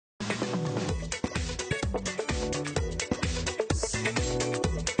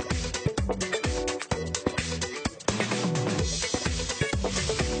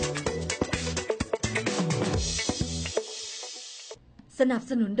สนับ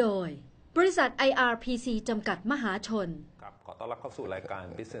สนุนโดยบริษัท IRPC จำกัดมหาชนครับขอต้อนรับเข้าสู่รายการ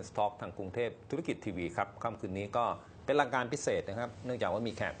Business Talk ทางกรุงเทพธุรกิจทีวีครับค่ำคืนนี้ก็เป็นรายการพิเศษนะครับเนื่องจากว่า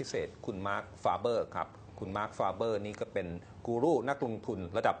มีแขกพิเศษคุณมาร์ค ฟาเบอร์ครับคุณมาร์ค ฟาเบอร์นี่ก็เป็นกูรูนักลงทุน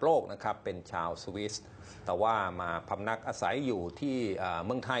ระดับโลกนะครับเป็นชาวสวิสแต่ว่ามาพำนักอาศัยอยู่ที่เ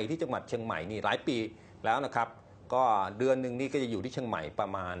มืองไทยที่จังหวัดเชียงใหม่นี่หลายปีแล้วนะครับก็เดือนหนึ่งนี่ก็จะอยู่ที่เชียงใหม่ประ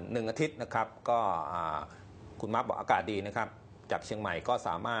มาณ1 อาทิตย์นะครับก็คุณมาร์คบอกอากาศดีนะครับจากเชียงใหม่ก็ส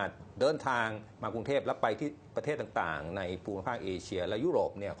ามารถเดินทางมากรุงเทพและไปที่ประเทศต่างๆในภูมิภาคเอเชียและยุโร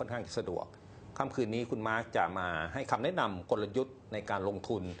ปเนี่ยค่อนข้างสะดวกค่ำคืนนี้คุณมาร์คจะมาให้คำแนะนำกลยุทธ์ในการลง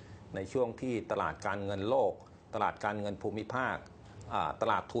ทุนในช่วงที่ตลาดการเงินโลกตลาดการเงินภูมิภาคต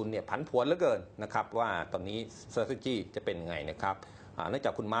ลาดทุนเนี่ยผันผวนเหลือเกินนะครับว่าตอนนี้ strategy จะเป็นยังไงนะครับเนื่องจ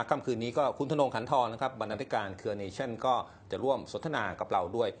ากคุณมาร์คค่ำคืนนี้ก็คุณธนงขันทองนะครับบรรณาธิการเครือเนชั่นก็จะร่วมสนทนากับเรา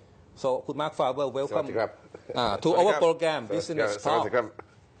ด้วยSo, Khun Marc Faber, welcome to our program, Business Talk.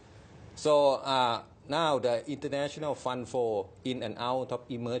 So, now the international fund for in and out of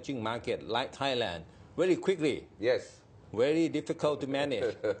emerging market like Thailand, very quickly. Yes. Very difficult to manage.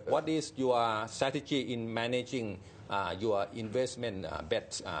 What is your strategy in managing your investment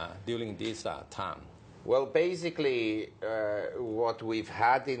bets during this time? Well, basically, what we've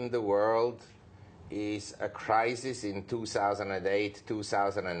had in the world is a crisis in 2008,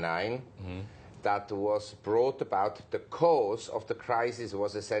 2009 that was brought about. The cause of the crisis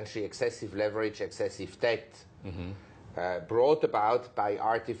was essentially excessive leverage, excessive debt, brought about by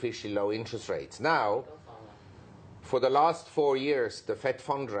artificially low interest rates. Now, for the last 4 years, the Fed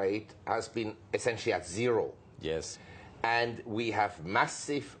fund rate has been essentially at zero. Yes. And we have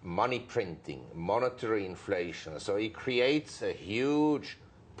massive money printing, monetary inflation. So it creates a huge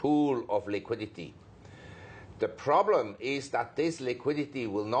pool of liquidity. The problem is that this liquidity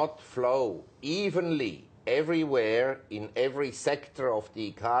will not flow evenly everywhere in every sector of the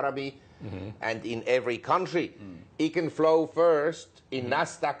economy and in every country. It can flow first in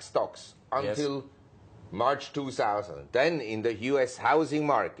Nasdaq stocks until March 2000, then in the US housing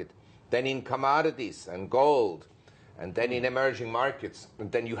market, then in commodities and gold, and then in emerging markets.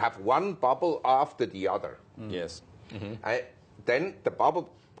 And then you have one bubble after the other. Yes. Then the bubble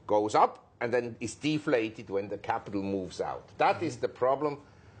goes up and then is deflated when the capital moves out. That is the problem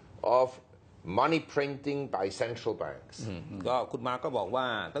of money printing by central banks. ก็คุณมาร์คก็บอกว่า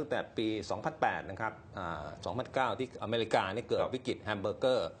ตั้งแต่ปี 2008 นะครับ2009 ที่อเมริกานี่เกิดวิกฤตแฮมเบอร์เก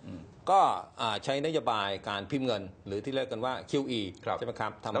อร์ก็ใช้นโยบายการพิมพ์เงินหรือที่เรียกกันว่า QE ใช่ไหมครั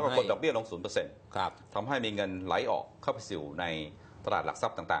บแล้วก็กดดอกเบี้ยลง 0% ครับทำให้มีเงินไหลออกเข้าไปสู่ในตลาดหลักทรั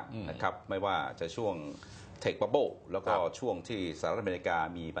พย์ต่างๆนะครับไม่ว่าจะช่วงTech Bubble แล้วก็ช่วงที่สหรัฐอเมริกา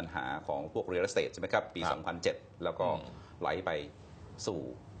มีปัญหาของพวก Real Estate ใช่ไหมครับปี 2007 แล้วก็ไหลไปสู่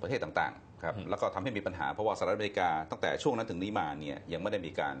ประเทศต่างๆครับแล้วก็ทำให้มีปัญหาเพราะว่าสหรัฐอเมริกาตั้งแต่ช่วงนั้นถึงนี้มาเนี่ยยังไม่ได้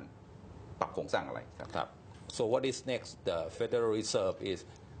มีการปรับโครงสร้างอะไรครับ So what is next? The Federal Reserve is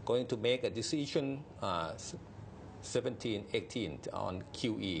going to make a decision 17-18 on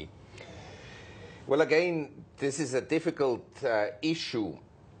QE. Well, again, this is a difficult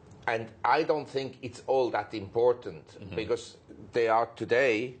issue.And I don't think it's all that important because they are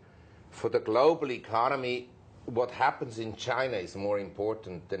today, for the global economy, what happens in China is more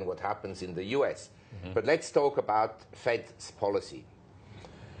important than what happens in the US. But let's talk about Fed's policy.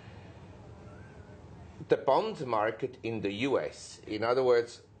 The bond market in the US, in other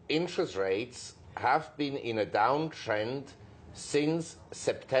words, interest rates have been in a downtrend since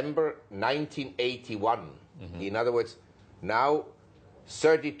September 1981. In other words, now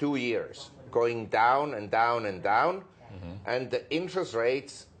 32 years, going down and down and down, and the interest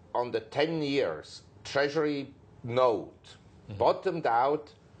rates on the 10 years Treasury note bottomed out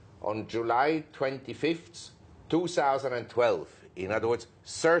on July 25th, 2012. In other words,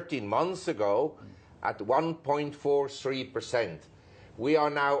 13 months ago at 1.43%. We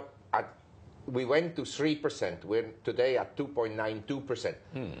are now we went to 3%. We're today at 2.92%.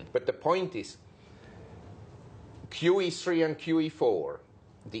 But the point is, QE3 and QE4,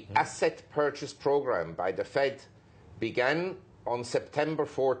 the asset purchase program by the Fed began on September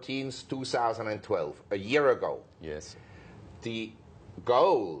 14th, 2012, a year ago. Yes. The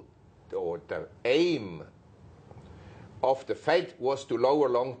goal or the aim of the Fed was to lower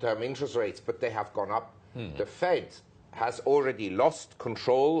long-term interest rates, but they have gone up. The Fed has already lost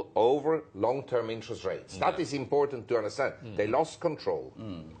control over long-term interest rates. That is important to understand. They lost control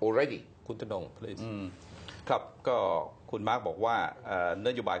already. คุณธนง please. ครับก็คุณมาร์กบอกว่าน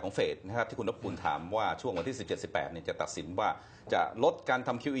โยบายของเฟดนะครับที่คุณนพคุณถามว่าช่วงวันที่ 17-18 เนี่ยจะตัดสินว่าจะลดการท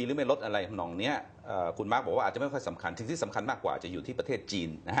ำ QE หรือไม่ลดอะไรทำนองเนี้ยคุณมาร์กบอกว่าอาจจะไม่ค่อยสำคัญสิ่งที่สำคัญมากกว่าจะอยู่ที่ประเทศจีน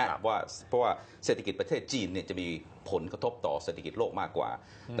นะฮะว่าเพราะว่าเศรษฐกิจประเทศจีนเนี่ยจะมีผลกระทบต่อเศรษฐกิจโลกมากกว่า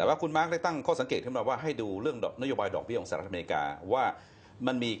แต่ว่าคุณมาร์กได้ตั้งข้อสังเกตขึ้นมาว่าให้ดูเรื่องนโยบายดอกเบี้ยของสหรัฐอเมริกาว่า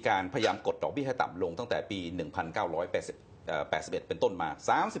มันมีการพยายามกดดอกเบี้ยให้ต่ำลงตั้งแต่ปี 1981 เป็นต้นมา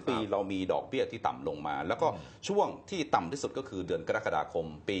 30 ปีเรามีดอกเบี้ยที่ต่ำลงมา แล้วก็ช่วงที่ต่ำที่สุดก็คือเดือนกรกฎาคม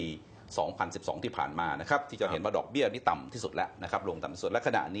ปี 2012 ที่ผ่านมานะครับที่จะเห็นว่าดอกเบี้ยนี่ต่ำที่สุดแล้วนะครับลงต่ำที่สุดและข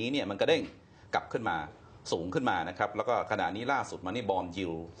ณะนี้เนี่ยมันก็เด้งกลับขึ้นมาสูงขึ้นมานะครับแล้วก็ขณะนี้ล่าสุดมานี่บอนด์ยิ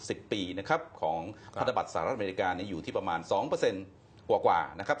ลด์10 ปีนะครับของพันธบัตรสหรัฐอเมริกาเนี่ยอยู่ที่ประมาณ 2% กว่า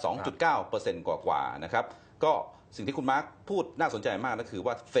ๆนะครับ 2.9% กว่าๆนะครับก็สิ่งที่คุณมาร์คพูดน่าสนใจมากก็คือ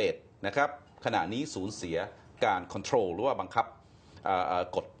ว่าเฟดนะครับขณะนี้สูญเสียการควบคุมหรือว่าบังคับ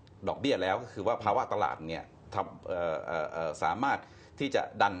กดดอกเบี้ยแล้วก็คือว่าภาวะตลาดเนี่ยสามารถที่จะ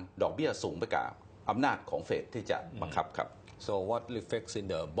ดันดอกเบี้ยสูงไปกับอำนาจของเฟดที่จะบังคับครับ So what reflects in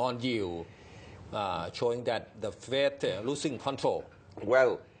the bond yield showing that the Fed losing control?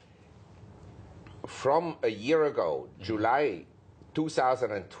 Well, from a year ago, July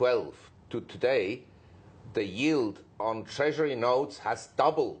 2012 to today, the yield on Treasury notes has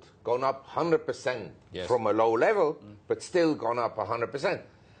doubled, gone up 100% from a low level, but still gone up 100%.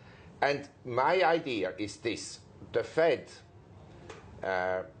 And my idea is this: the Fed,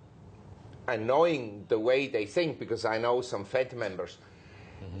 and knowing the way they think, because I know some Fed members,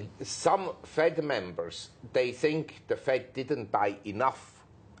 some Fed members, they think the Fed didn't buy enough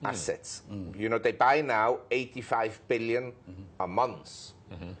assets. You know, they buy now 85 billion a month.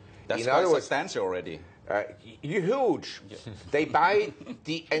 That's quite substantial already. Huge. They buy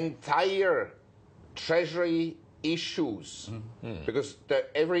the entire Treasury issues because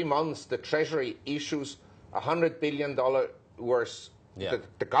every month the Treasury issues $100 billion worth.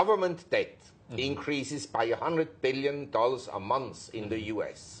 The government debt increases by $100 billion a month in the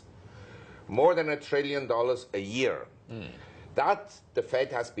U.S. More than $1 trillion a year. That the Fed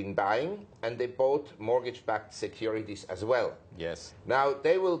has been buying, and they bought mortgage-backed securities as well. Yes. Now,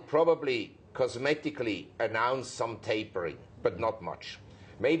 they will probably cosmetically announce some tapering, but not much.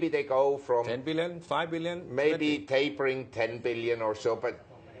 Maybe they go from 10 billion, 5 billion, maybe tapering 10 billion or so, but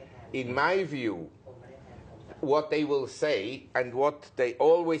in my view, what they will say and what they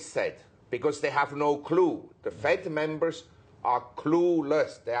always said, because they have no clue. The Fed members are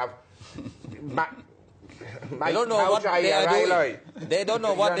clueless. They have they don't know what they are doing. They don't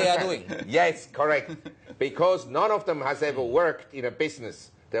know what they are doing. Yes, correct. Because none of them has ever worked in a business.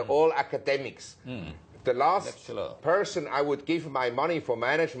 They're all academics. The last person I would give my money for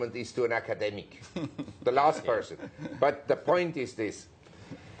management is to an academic. The last person. But the point is this.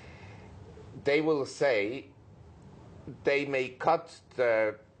 They will say they may cut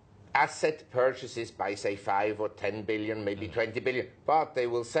the asset purchases by, say, 5 or 10 billion, maybe 20 billion. But they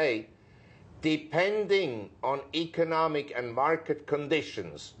will say, depending on economic and market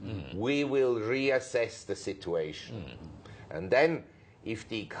conditions, we will reassess the situation. And then, if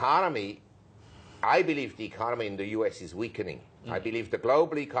the economy, I believe the economy in the U.S. is weakening. I believe the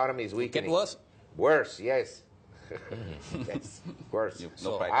global economy is weakening. Get worse? Worse, yes. Yes, worse.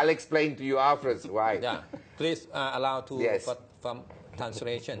 So I'll explain to you afterwards why. Yeah, please allow to from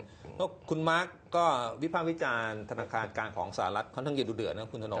translation. คุณมาร์กก็วิพากษ์วิจารณ์ธนาคารกลางของสหรัฐค่อนข้างดุเดือดนะ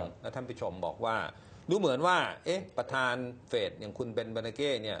คุณธนงและท่านผู้ชมบอกว่าดูเหมือนว่าประธานเฟดอย่างคุณเบน เบอร์นาเก้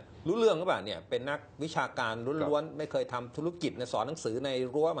เนี่ยรู้เรื่องหรือเปล่าเนี่ยเป็นนักวิชาการล้วนๆไม่เคยทำธุรกิจสอนหนังสือใน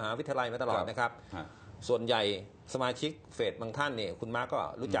รั้วมหาวิทยาลัยมาตลอดนะครับส่วนใหญ่สมาชิกเฟดบางท่านเนี่ยคุณมาร์กก็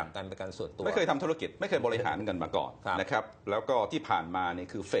รู้จักกันเป็นการส่วนตัวไม่เคยทำธุรกิจไม่เคยบริหารเงินมาก่อนนะครับแล้วก็ที่ผ่านมานี่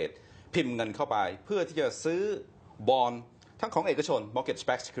คือเฟดพิมพ์เงินเข้าไปเพื่อที่จะซื้อบอนด์ทั้งของเอกชน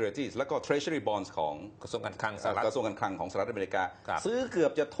mortgage-backed securities แล้วก็ treasury bonds ของกระทรวงการคลังสหรัฐของสหรัฐอเมริกาซื้อเกือ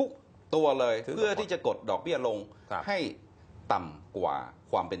บจะทุกตัวเลยเพื่อที่จะกดดอกเบี้ยลงให้ต่ำกว่า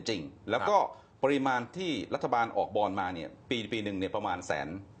ความเป็นจริงแล้วก็ปริมาณที่รัฐบาลออกบอนด์มาเนี่ยปีหนึ่งเนี่ยประมาณแส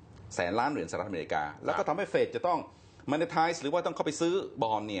นล้านเหรียญสหรัฐอเมริกาแล้วก็ทำให้เฟดจะต้อง monetize หรือว่าต้องเข้าไปซื้อบ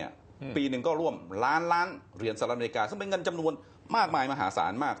อนด์เนี่ยปีหนึ่งก็ร่วมล้านเหรียญสหรัฐอเมริกาซึ่งเป็นเงินจำนวนมากมายมหาศา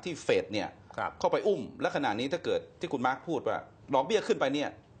ลมากที่เฟดเนี่ยเข้าไปอุ้มและขณะนี้ถ้าเกิดที่คุณมาร์คพูดว่าดอกเบี้ยขึ้นไปเนี่ย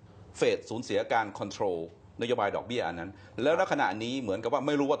เฟดสูญเสียการควบคุมนโยบายดอกเบี้ยอันนั้นแล้วขณะนี้เหมือนกับว่าไ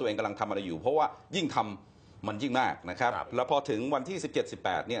ม่รู้ว่าตัวเองกำลังทำอะไรอยู่เพราะว่ายิ่งทำมันยิ่งมากนะครับแล้วพอถึงวันที่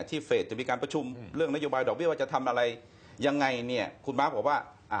 17-18 เนี่ยที่เฟดจะมีการประชุมเรื่องนโยบายดอกเบี้ยว่าจะทำอะไรยังไงเนี่ยคุณมาร์คบอกว่า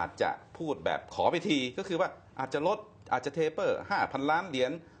อาจจะพูดแบบขอไปทีก็คือว่าอาจจะลดอาจจะเทเปอร์ 5,000 ล้านเหรีย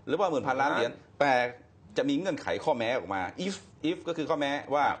ญหรือว่า 10,000 ล้านเหรียญแต่จะมีเงื่อนไขข้อแม้ออกมา if ก็คือข้อแม้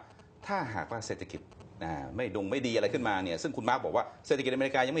ว่าถ้าหากว่าเศรษฐกิจ ไม่ดีอะไรขึ้นมาเนี่ยซึ่งคุณมาร์คบอกว่าเศรษฐกิจอเม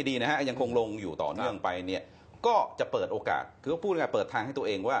ริกายังไม่ดีนะฮะยังคงลงอยู่ต่อเนื่องไปเนี่ยก็จะเปิดโอกาสคือพูดง่ายๆเปิดทางให้ตัวเ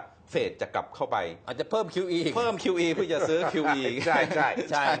องว่าเฟดจะกลับเข้าไปอาจจะเพิ่ม QE เพื่อจะซื้อ QE ใ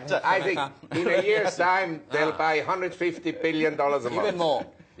ช่ I think in a year's time they'll buy $150 billion a month. Even more.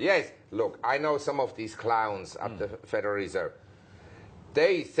 Yes. Look, I know some of these clowns at the Federal Reserve.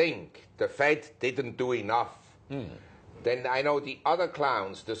 They think the Fed didn't do enough. Then I know the other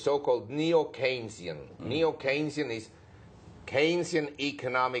clowns, the so-called neo-Keynesian. Neo-Keynesian is Keynesian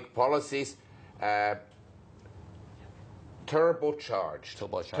economic policies turbocharged,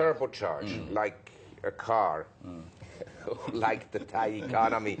 like a car, like the Thai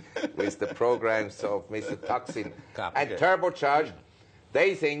economy with the programs of Mr. Thaksin. And turbocharged, they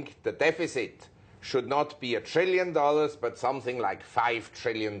think the deficit should not be $1 trillion, but something like $5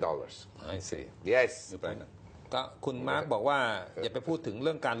 trillion. I see. Yes. ก็คุณมาร์คบอกว่าอย่าไปพูดถึงเ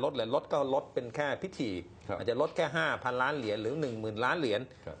รื่องการลดเลยลดก็ลดเป็นแค่พิธีอาจจะลดแค่ 5,000 ล้านเหรียญหรือ 10,000 ล้านเหรียญ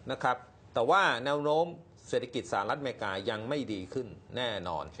นะครับแต่ว่าแนวโน้มเศรษฐกิจสหรัฐอเมริกายังไม่ดีขึ้นแน่น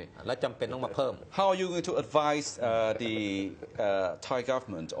อนและจำเป็นต้องมาเพิ่ม How are you going to advise the Thai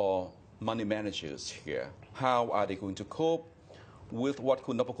government or money managers here? How are they going to cope with what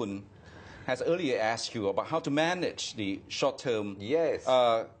Kun Nopakun has earlier asked you about how to manage the short-term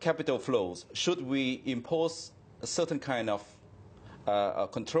capital flows? Should we impose a certain kind of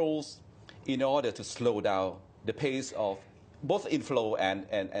controls in order to slow down the pace of both inflow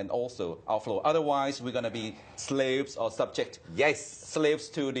and also outflow? Otherwise, we're going to be slaves or slaves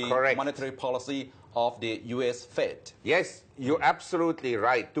to the monetary policy of the U.S. Fed. Yes, you're absolutely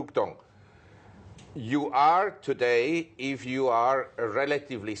right, Tuk Tong. You are today, if you are a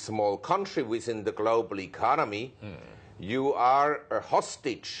relatively small country within the global economy, you are a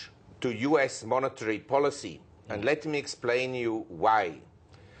hostage to U.S. monetary policy. And let me explain you why.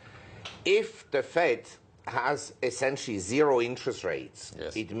 If the Fed has essentially zero interest rates,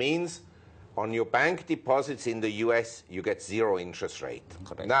 it means on your bank deposits in the U.S., you get zero interest rate.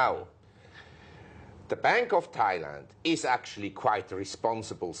 Now, the Bank of Thailand is actually quite a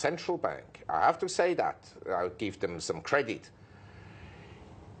responsible central bank. I have to say that. I'll give them some credit.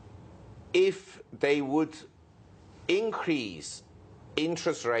 If they would increase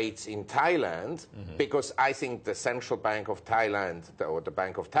interest rates in Thailand, because I think the Central Bank of Thailand, or the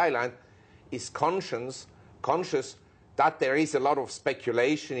Bank of Thailand, is conscious that there is a lot of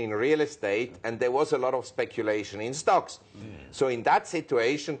speculation in real estate and there was a lot of speculation in stocks. So in that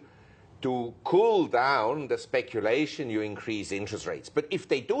situation, to cool down the speculation, you increase interest rates. But if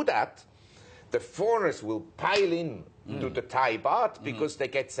they do that, the foreigners will pile in to the Thai baht because they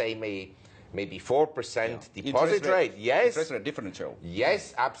get, say, maybe 4% deposit rate. Yes. Interest rate differential.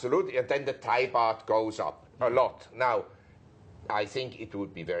 Yes, absolutely. And then the Thai baht goes up a lot. Now, I think it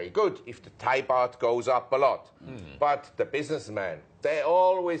would be very good if the Thai baht goes up a lot. But the businessmen, they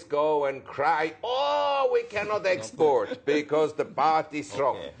always go and cry, oh, we cannot export because the baht is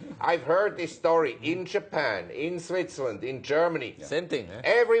strong. I've heard this story in Japan, in Switzerland, in Germany. Same thing.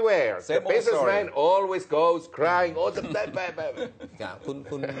 Everywhere. The businessman always goes crying, oh, the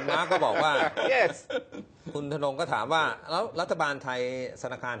คุณมาร์คก็บอกว่า Yes. คุณธนงก็ถามว่าแล้วรัฐบาลไทยธ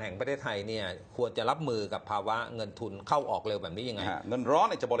นาคารแห่งประเทศไทยเนี่ยควรจะรับมือกับภาวะเงินทุนเข้าออกเร็วแบบนี้ยังไง เงินร้อน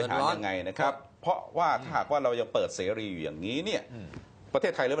จะบริหารยังไงนะครับเพราะว่าถ้าหากว่าเรายังเปิดเสรีอยู่อย่างนี้เนี่ยประเท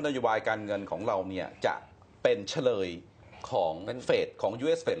ศไทยและนโยบายการเงินของเราเนี่ยจะเป็นเฉลยของเฟดของ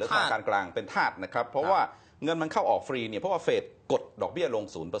US เฟดหรือธนาคารกลางเป็นทาสนะครับเพราะว่าเงินมันเข้าออกฟรีเนี่ยเพราะว่าเฟดกดดอกเบี้ยลง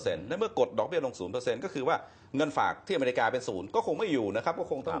 0% และเมื่อกดดอกเบี้ยลง 0% ก็คือว่าเงินฝากที่อเมริกาเป็น0ก็คงไม่อยู่นะครับก็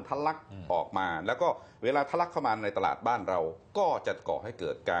คงต้องทะลักออกมาแล้วก็เวลาทะลักเข้ามาในตลาดบ้านเราก็จะก่อให้เ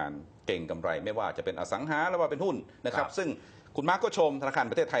กิดการเก็งกำไรไม่ว่าจะเป็นอสังหาหรือว่าเป็นหุ้นนะครับซึ่งคุณมาร์คก็ชมธนาคาร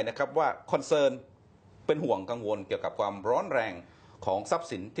ประเทศไทยนะครับว่าคอนเซิร์นเป็นห่วงกังวลเกี่ยวกับความร้อนแรงของทรัพย์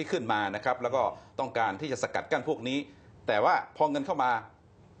สินที่ขึ้นมานะครับแล้วก็ต้องการที่จะสกัดกั้นพวกนี้แต่ว่าพอเงินเข้ามา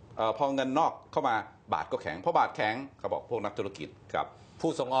พอเงินนอกเข้ามาบาทก็แข็งพอบาทแข็งเขาบอกพวกนักธุรกิจกับ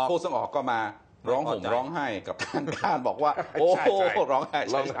ผู้ส่งออกก็มาร้องห่มร้องไห้กับทางการบอกว่าโอ้ร้องไห้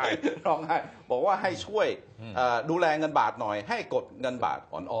บอกว่าให้ช่วยดูแลเงินบาทหน่อยให้กดเงินบาท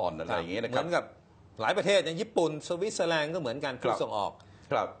อ่อนๆอะไรอย่างเงี้ยนะครับเหมือนกับหลายประเทศอย่างญี่ปุ่นสวิตเซอร์แลนด์ก็เหมือนกันผู้ส่งออก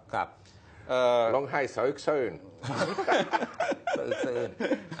ครับร้องไห้ซื่น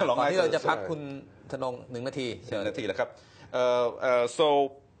ก่อนที่เราจะพักคุณธนง1 นาทีแล้วครับso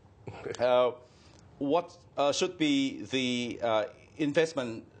what should be the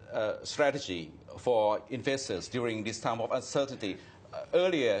investment strategy for investors during this time of uncertainty?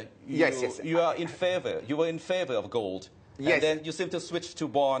 Earlier, you were in favor of gold, and then you seem to switch to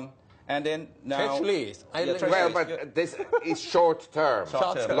bond, and then now Treasuries. Well, but this is short term.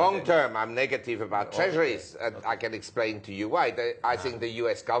 Short term. Long term, I'm negative about treasuries. I can explain to you why. I think the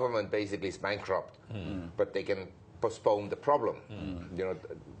U.S. government basically is bankrupt, but they can postpone the problem. You know,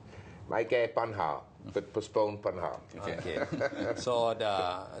 ไม่แก้ปัญหา but postpone ปัญหา Okay. So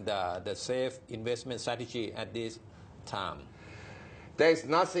the safe investment strategy at this time. There's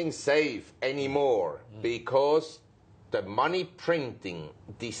nothing safe anymore because the money printing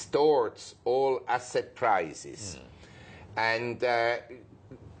distorts all asset prices. And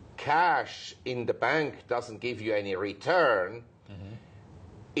cash in the bank doesn't give you any return,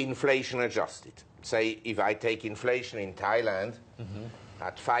 inflation adjusted. Say if I take inflation in Thailand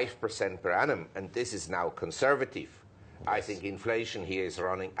at 5% per annum, and this is now conservative, I think inflation here is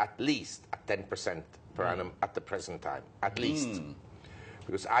running at least at 10% per annum at the present time, at least.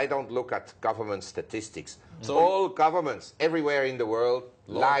 Because I don't look at government statistics. So all governments everywhere in the world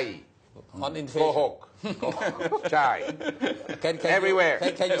lie. On inflation. โกหก ใช่ Everywhere.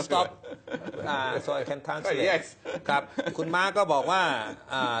 Can you stop? So I can translate. Yes. ครับคุณมาร์คก็บอกว่า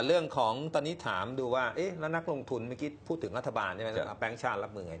เรื่องของตอนนี้ถามดูว่าเอ๊ะแล้วนักลงทุนเมื่อกี้พูดถึงรัฐบาลใช่ไหมแบงก์ชาติรั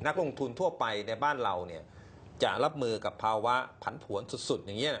บมือไงนักลงทุนทั่วไปในบ้านเราเนี่ยจะรับมือกับภาวะผันผวนสุดๆอ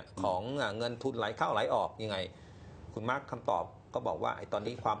ย่างเงี้ยของเงินทุนไหลเข้าไหลออกยังไงคุณมาร์คคำตอบก็บอกว่าไอ้ตอน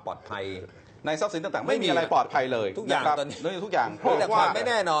นี้ความปลอดภัยในทรัพย์สินต่างๆไม่มีอะไรปลอดภัยเลย ทุกอย่าง นะครับ ตอนนี้ ทุกอย่างเพ แต่ ราะ ควา ว่าม ไม่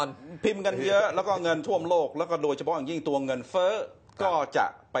แน่นอน พิมพ์กันเยอะแล้วก็เงินท่วมโลกแล้วก็โดยเฉพาะอย่างยิ่งตัวเงินเฟ้อก็จะ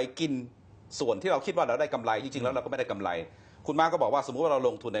ไปกินส่วนที่เราคิดว่าเราได้กำไรจริงๆแล้วเราก็ไม่ได้กำไรคุณมาร์คก็บอกว่าสมมุติว่าเราล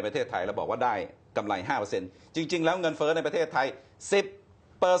งทุนในประเทศไทยเราบอกว่าได้กำไร 5% จริงๆแล้วเงินเฟ้อในประเทศไทย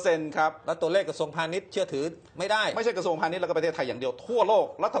 10%ครับ แล้วตัวเลขกระทรวงพาณิชย์เชื่อถือไม่ได้ ไม่ใช่กระทรวงพาณิชย์แล้วก็ประเทศไทยอย่างเดียวทั่วโลก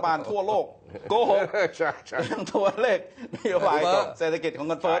รัฐบาลทั่วโลกโกหก ใช่ใช่ เรื่องตัวเลขนโยบายเศรษฐกิจของ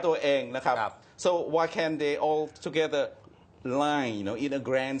เงินเฟ้อตัวเองนะครับ ครับ so why can't they all together line in a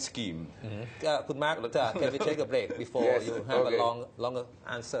grand scheme คุณมาร์คcan we take a break before Yes, you have a okay. longer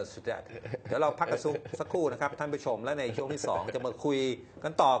answer to that เดี๋ยวเราพักกันสักครู่นะครับท่านผู้ชมและในช่วงที่ 2 จะมาคุยกั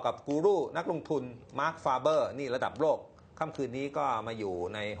นต่อกับกูรูนักลงทุนมาร์คฟาเบอร์นี่ระดับโลกค่ำคืนนี้ก็มาอยู่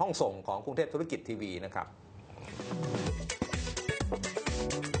ในห้องส่งของกรุงเทพธุรกิจทีวีนะครับ